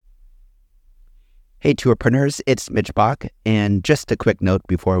Hey, Tourpreneurs, it's Mitch Bach, and just a quick note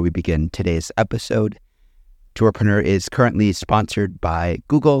before we begin today's episode. Tourpreneur is currently sponsored by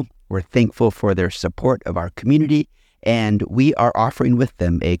Google. We're thankful for their support of our community, and we are offering with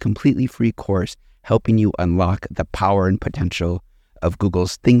them a completely free course helping you unlock the power and potential of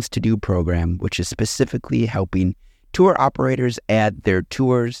Google's Things to Do program, which is specifically helping tour operators add their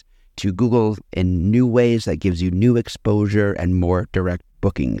tours to Google in new ways that gives you new exposure and more direct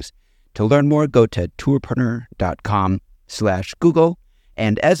bookings. To learn more, go to tourpreneur.com/Google.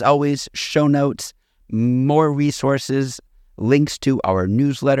 And as always, show notes, more resources, links to our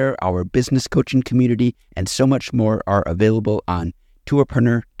newsletter, our business coaching community, and so much more are available on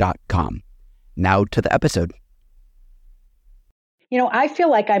tourpreneur.com. Now to the episode. You know, I feel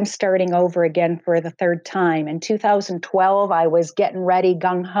like I'm starting over again for the third time. In 2012, I was getting ready,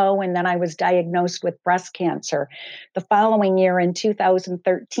 gung-ho, and then I was diagnosed with breast cancer. The following year, in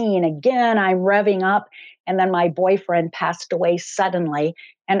 2013, again, I'm revving up, and then my boyfriend passed away suddenly.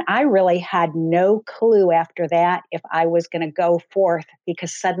 And I really had no clue after that if I was going to go forth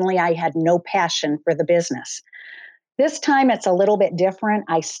because suddenly I had no passion for the business. This time, it's a little bit different.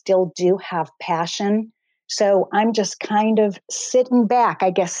 I still do have passion. So I'm just kind of sitting back, I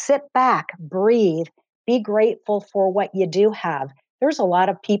guess, sit back, breathe, be grateful for what you do have. There's a lot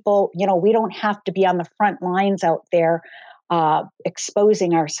of people, we don't have to be on the front lines out there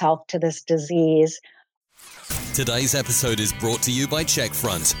exposing ourselves to this disease. Today's episode is brought to you by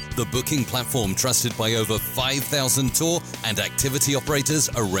Checkfront, the booking platform trusted by over 5,000 tour and activity operators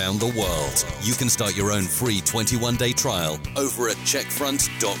around the world. You can start your own free 21-day trial over at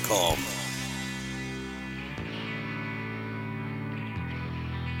checkfront.com.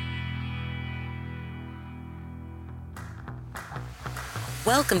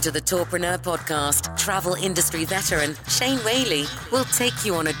 Welcome to the Tourpreneur podcast. Travel industry veteran Shane Whaley will take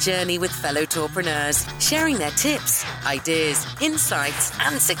you on a journey with fellow tourpreneurs, sharing their tips, ideas, insights,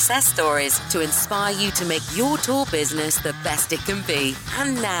 and success stories to inspire you to make your tour business the best it can be.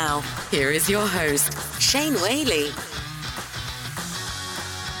 And now, here is your host, Shane Whaley.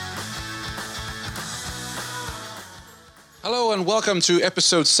 Hello and welcome to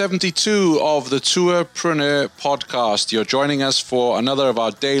episode 72 of the Tourpreneur podcast. You're joining us for another of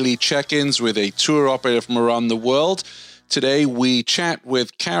our daily check-ins with a tour operator from around the world. Today we chat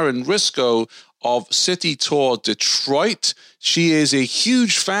with Karin Risko of City Tour Detroit. She is a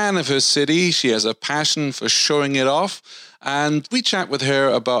huge fan of her city. She has a passion for showing it off. And we chat with her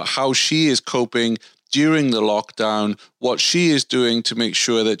about how she is coping during the lockdown, what she is doing to make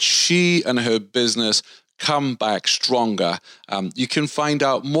sure that she and her business come back stronger. You can find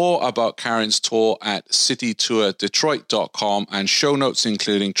out more about Karin's tour at citytourdetroit.com and show notes,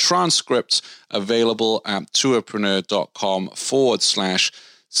 including transcripts, available at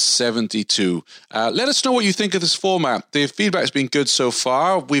tourpreneur.com/72. Let us know what you think of this format. The feedback's been good so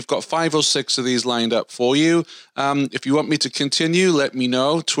far. We've got 5 or 6 of these lined up for you. If you want me to continue, let me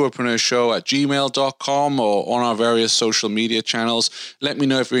know. tourpreneurshow@gmail.com or on our various social media channels. Let me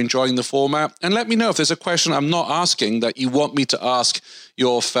know if you're enjoying the format. And let me know if there's a question I'm not asking that you want me to ask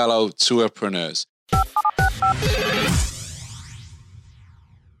your fellow tourpreneurs.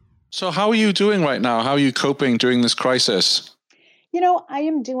 So how are you doing right now? How are you coping during this crisis? I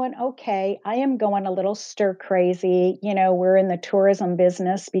am doing okay. I am going a little stir crazy. We're in the tourism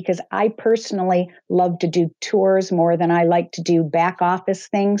business because I personally love to do tours more than I like to do back office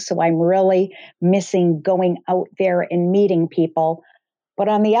things. So I'm really missing going out there and meeting people. But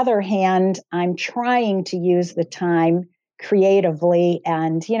on the other hand, I'm trying to use the time creatively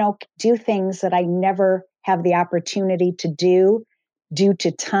and, do things that I never have the opportunity to do due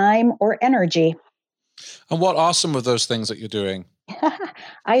to time or energy. And what are some of those things that you're doing?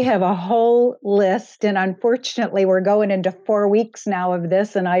 I have a whole list, and unfortunately, we're going into 4 weeks now of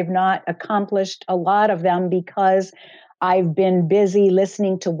this, and I've not accomplished a lot of them because I've been busy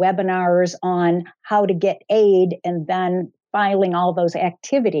listening to webinars on how to get aid and then filing all those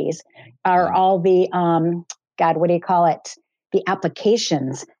activities are all the, the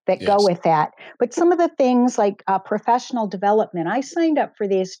applications that go with that. But some of the things like professional development, I signed up for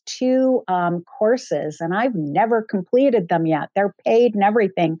these 2 courses and I've never completed them yet. They're paid and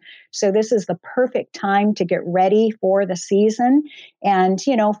everything. So this is the perfect time to get ready for the season and,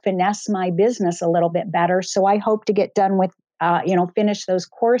 finesse my business a little bit better. So I hope to get done with, finish those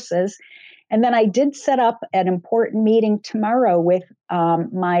courses. And then I did set up an important meeting tomorrow with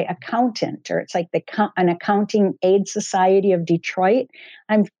my accountant, or it's like an Accounting Aid Society of Detroit.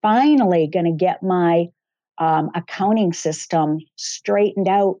 I'm finally going to get my accounting system straightened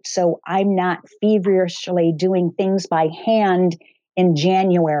out so I'm not feverishly doing things by hand in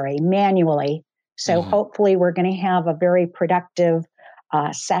January manually. So hopefully we're going to have a very productive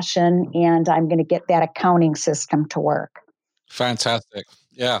session, and I'm going to get that accounting system to work. Fantastic.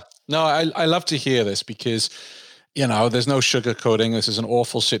 Yeah. No, I love to hear this because, there's no sugarcoating. This is an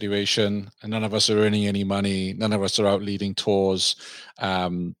awful situation, and none of us are earning any money. None of us are out leading tours.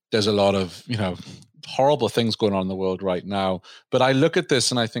 There's a lot of, horrible things going on in the world right now. But I look at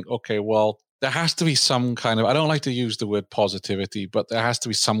this and I think, okay, well, there has to be some kind of, I don't like to use the word positivity, but there has to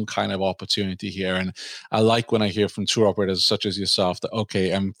be some kind of opportunity here. And I like when I hear from tour operators such as yourself that,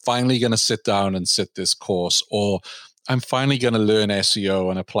 okay, I'm finally going to sit down and sit this course, or I'm finally going to learn SEO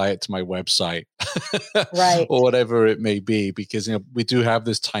and apply it to my website, right, or whatever it may be, because we do have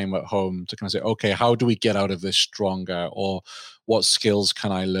this time at home to kind of say, okay, how do we get out of this stronger, or what skills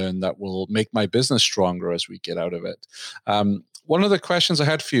can I learn that will make my business stronger as we get out of it? One of the questions I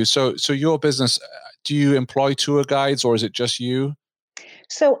had for you, so your business, do you employ tour guides, or is it just you?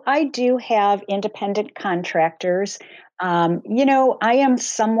 So I do have independent contractors. I am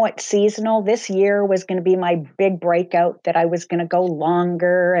somewhat seasonal. This year was going to be my big breakout, that I was going to go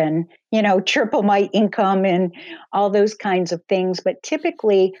longer and, triple my income and all those kinds of things. But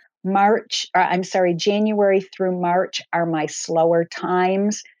typically January through March are my slower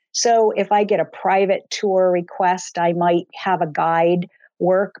times. So if I get a private tour request, I might have a guide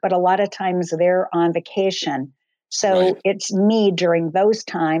work, but a lot of times they're on vacation. So It's me during those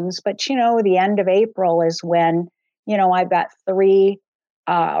times. But, the end of April is when, I've got 3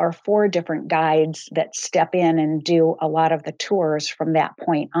 or 4 different guides that step in and do a lot of the tours from that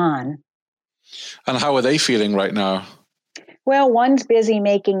point on. And how are they feeling right now? Well, one's busy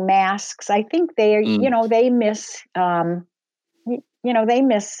making masks. I think they miss, the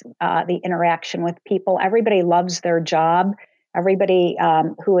interaction with people. Everybody loves their job. Everybody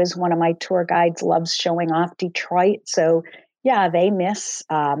who is one of my tour guides loves showing off Detroit. So, yeah, they miss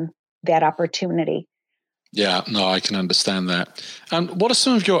that opportunity. Yeah, no, I can understand that. And what are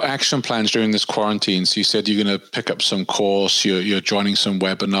some of your action plans during this quarantine? So you said you're going to pick up some course, you're joining some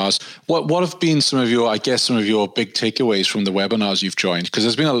webinars. What have been some of your big takeaways from the webinars you've joined? Because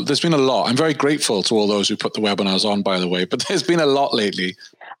there's been a lot. I'm very grateful to all those who put the webinars on, by the way, but there's been a lot lately.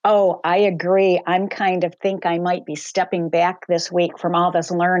 Oh, I agree. I'm kind of think I might be stepping back this week from all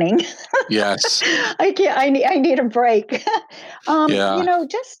this learning. Yes. I need a break.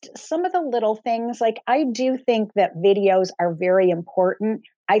 Just some of the little things. Like, I do think that videos are very important.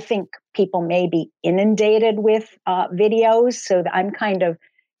 I think people may be inundated with videos, so that I'm kind of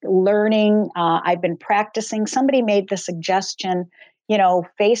learning. I've been practicing. Somebody made the suggestion,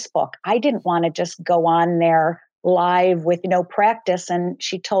 Facebook. I didn't want to just go on there live with no practice. And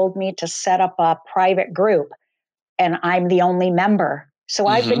she told me to set up a private group, and I'm the only member. So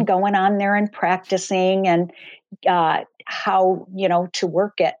I've been going on there and practicing and how, to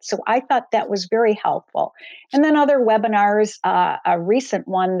work it. So I thought that was very helpful. And then other webinars, a recent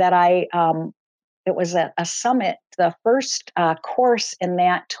one that it was a summit. The first course in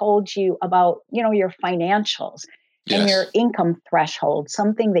that told you about, your financials and your income threshold,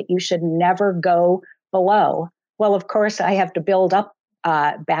 something that you should never go below. Well, of course, I have to build up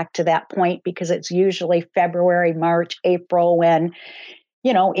back to that point, because it's usually February, March, April when,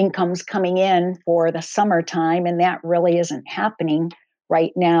 income's coming in for the summertime, and that really isn't happening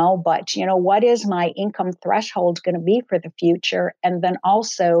right now. But, what is my income threshold going to be for the future? And then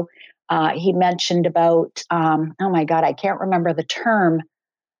also, he mentioned about, oh my God, I can't remember the term,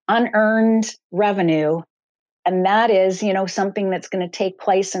 unearned revenue. And that is, something that's going to take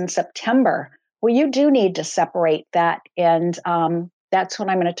place in September. Well, you do need to separate that. And that's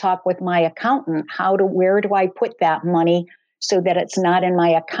when I'm going to talk with my accountant. Where do I put that money so that it's not in my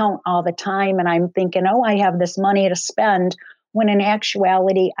account all the time? And I'm thinking, oh, I have this money to spend, when in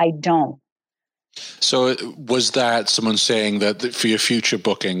actuality, I don't. So was that someone saying that for your future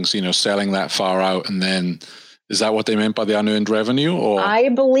bookings, selling that far out, and then is that what they meant by the unearned revenue? Or I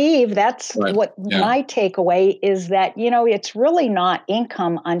believe that's what my takeaway is, that, it's really not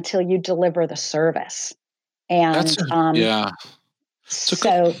income until you deliver the service. And it's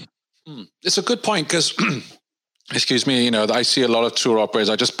a good point, because excuse me, I see a lot of tour operators.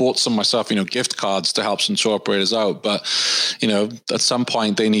 I just bought some myself, gift cards to help some tour operators out, but at some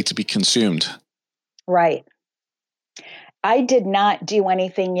point they need to be consumed. Right. I did not do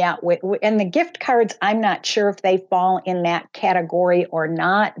anything yet and the gift cards. I'm not sure if they fall in that category or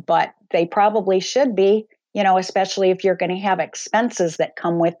not, but they probably should be, especially if you're going to have expenses that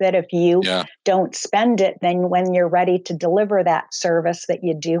come with it. If you don't spend it, then when you're ready to deliver that service, that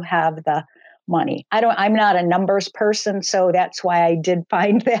you do have the money. I'm not a numbers person, so that's why I did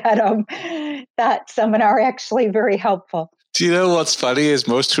find that seminar actually very helpful. Do you know what's funny is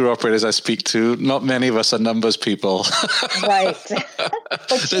most tour operators I speak to, not many of us are numbers people. Right.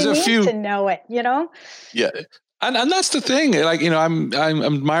 But There's you a need few to know it, Yeah. And that's the thing. Like, I'm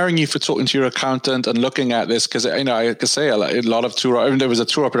admiring you for talking to your accountant and looking at this because, I could say a lot of there was a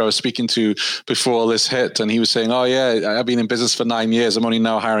tour operator I was speaking to before this hit, and he was saying, "Oh yeah, I've been in business for 9 years. I'm only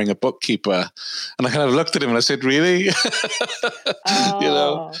now hiring a bookkeeper." And I kind of looked at him and I said, "Really?"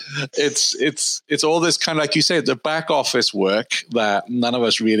 Oh. It's all this kind of, like you say, the back office work that none of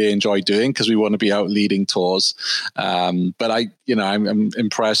us really enjoy doing because we want to be out leading tours. But I'm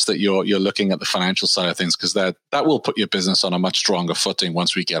impressed that you're looking at the financial side of things, because that will put your business on a much stronger footing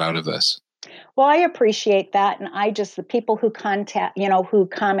once we get out of this. Well, I appreciate that. And the people who who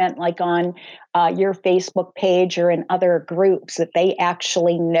comment like on your Facebook page or in other groups, that they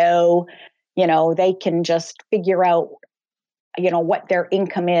actually know, they can just figure out, what their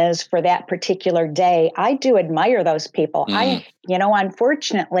income is for that particular day. I do admire those people.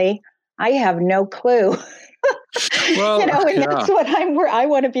 Unfortunately, I have no clue. Well, and that's what I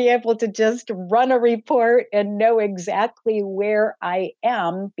want to be able to just run a report and know exactly where I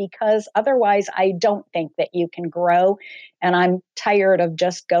am, because otherwise I don't think that you can grow. And I'm tired of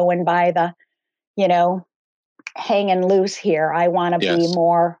just going by the, hanging loose here. I want to be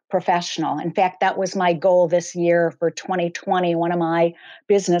more professional. In fact, that was my goal this year for 2020. One of my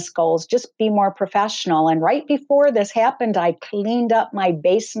business goals, just be more professional. And right before this happened, I cleaned up my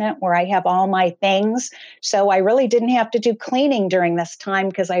basement where I have all my things. So I really didn't have to do cleaning during this time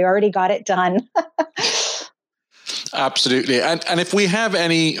because I already got it done. Absolutely. And if we have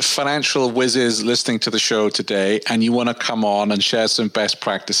any financial whizzes listening to the show today and you want to come on and share some best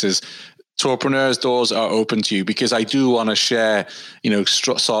practices, Tourpreneurs, doors are open to you, because I do want to share,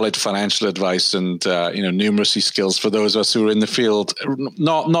 solid financial advice and, numeracy skills for those of us who are in the field,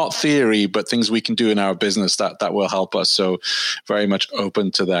 not theory, but things we can do in our business that will help us. So very much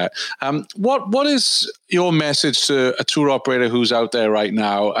open to that. What is your message to a tour operator who's out there right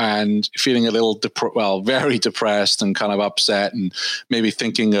now and feeling a little, very depressed and kind of upset and maybe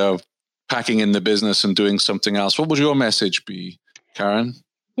thinking of packing in the business and doing something else? What would your message be, Karin?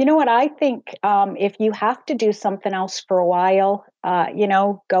 You know what? I think if you have to do something else for a while,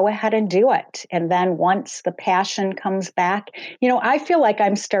 go ahead and do it. And then once the passion comes back, I feel like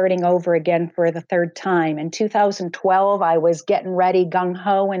I'm starting over again for the third time. In 2012, I was getting ready,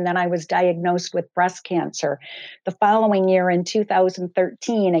 gung-ho, and then I was diagnosed with breast cancer. The following year, in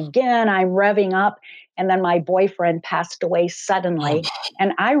 2013, again, I'm revving up. And then my boyfriend passed away suddenly.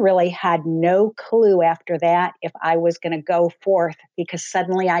 And I really had no clue after that if I was going to go forth, because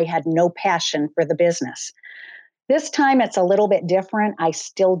suddenly I had no passion for the business. This time it's a little bit different. I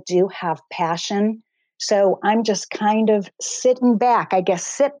still do have passion. So I'm just kind of sitting back. I guess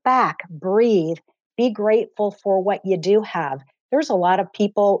sit back, breathe, be grateful for what you do have. There's a lot of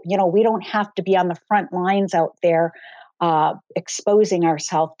people, we don't have to be on the front lines out there exposing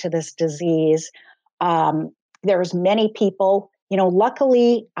ourselves to this disease. There's many people,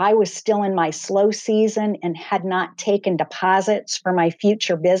 luckily I was still in my slow season and had not taken deposits for my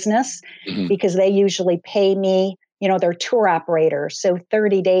future business because they usually pay me, they're tour operators. So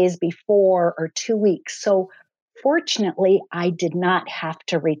 30 days before or 2 weeks. So fortunately, I did not have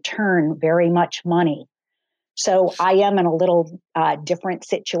to return very much money. So I am in a little different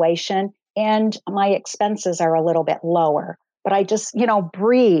situation, and my expenses are a little bit lower, but I just,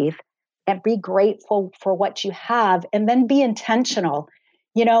 breathe and be grateful for what you have, and then be intentional.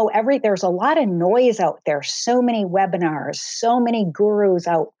 There's a lot of noise out there, so many webinars, so many gurus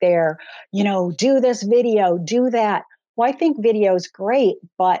out there, do this video, do that. Well, I think video is great,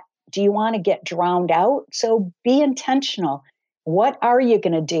 but do you want to get drowned out? So be intentional. What are you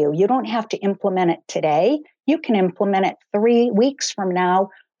going to do? You don't have to implement it today. You can implement it 3 weeks from now,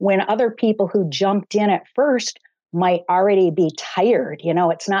 when other people who jumped in at first might already be tired.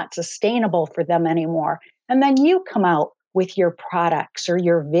 It's not sustainable for them anymore. And then you come out with your products or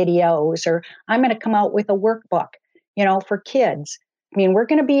your videos, or I'm going to come out with a workbook, for kids. I mean, we're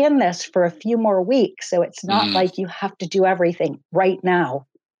going to be in this for a few more weeks. So it's not like you have to do everything right now.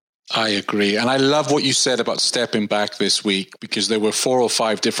 I agree. And I love what you said about stepping back this week, because there were 4 or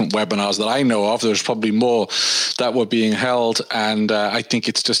 5 different webinars that I know of. There's probably more that were being held. And I think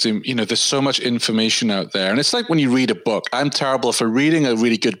it's just, there's so much information out there. And it's like when you read a book. I'm terrible for reading a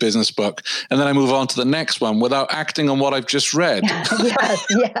really good business book, and then I move on to the next one without acting on what I've just read.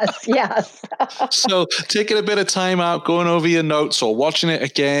 Yes. So taking a bit of time out, going over your notes or watching it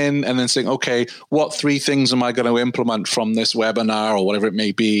again, and then saying, okay, what 3 things am I going to implement from this webinar or whatever it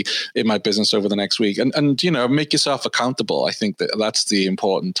may be in my business over the next week, and make yourself accountable. I think that's the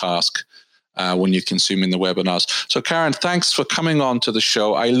important task when you're consuming the webinars. So Karin, thanks for coming on to the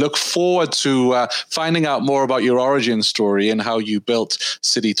show. I look forward to finding out more about your origin story and how you built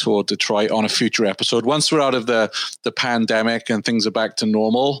City Tour Detroit on a future episode. Once we're out of the pandemic and things are back to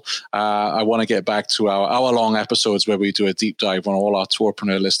normal, I want to get back to our hour-long episodes where we do a deep dive on all our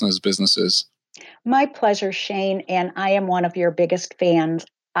Tourpreneur listeners' businesses. My pleasure, Shane, and I am one of your biggest fans.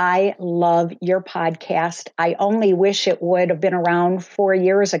 I love your podcast. I only wish it would have been around 4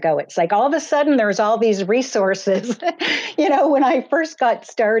 years ago. It's like all of a sudden there's all these resources. When I first got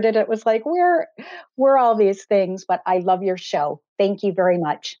started, it was like, where all these things? But I love your show. Thank you very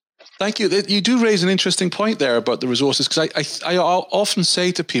much. Thank you. You do raise an interesting point there about the resources, because I often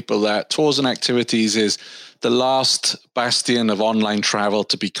say to people that tours and activities is the last bastion of online travel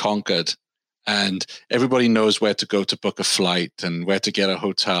to be conquered. And everybody knows where to go to book a flight and where to get a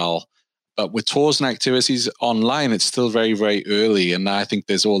hotel. But with tours and activities online, it's still very, very early. And I think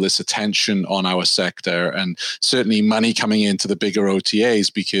there's all this attention on our sector and certainly money coming into the bigger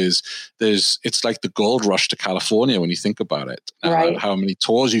OTAs, because it's like the gold rush to California when you think about it. Right. How many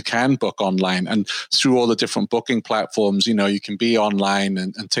tours you can book online, and through all the different booking platforms, you can be online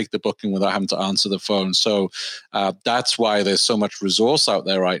and take the booking without having to answer the phone. So that's why there's so much resource out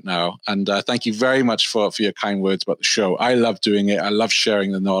there right now. And thank you very much for your kind words about the show. I love doing it. I love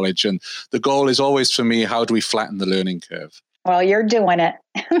sharing the knowledge. And the goal is always for me, how do we flatten the learning curve? Well, you're doing it.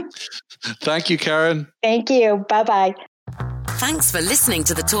 Thank you, Karin. Thank you. Bye-bye. Thanks for listening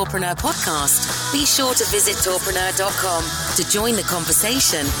to the Tourpreneur podcast. Be sure to visit tourpreneur.com to join the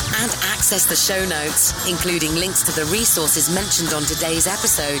conversation and access the show notes, including links to the resources mentioned on today's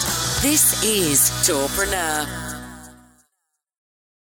episode. This is Tourpreneur.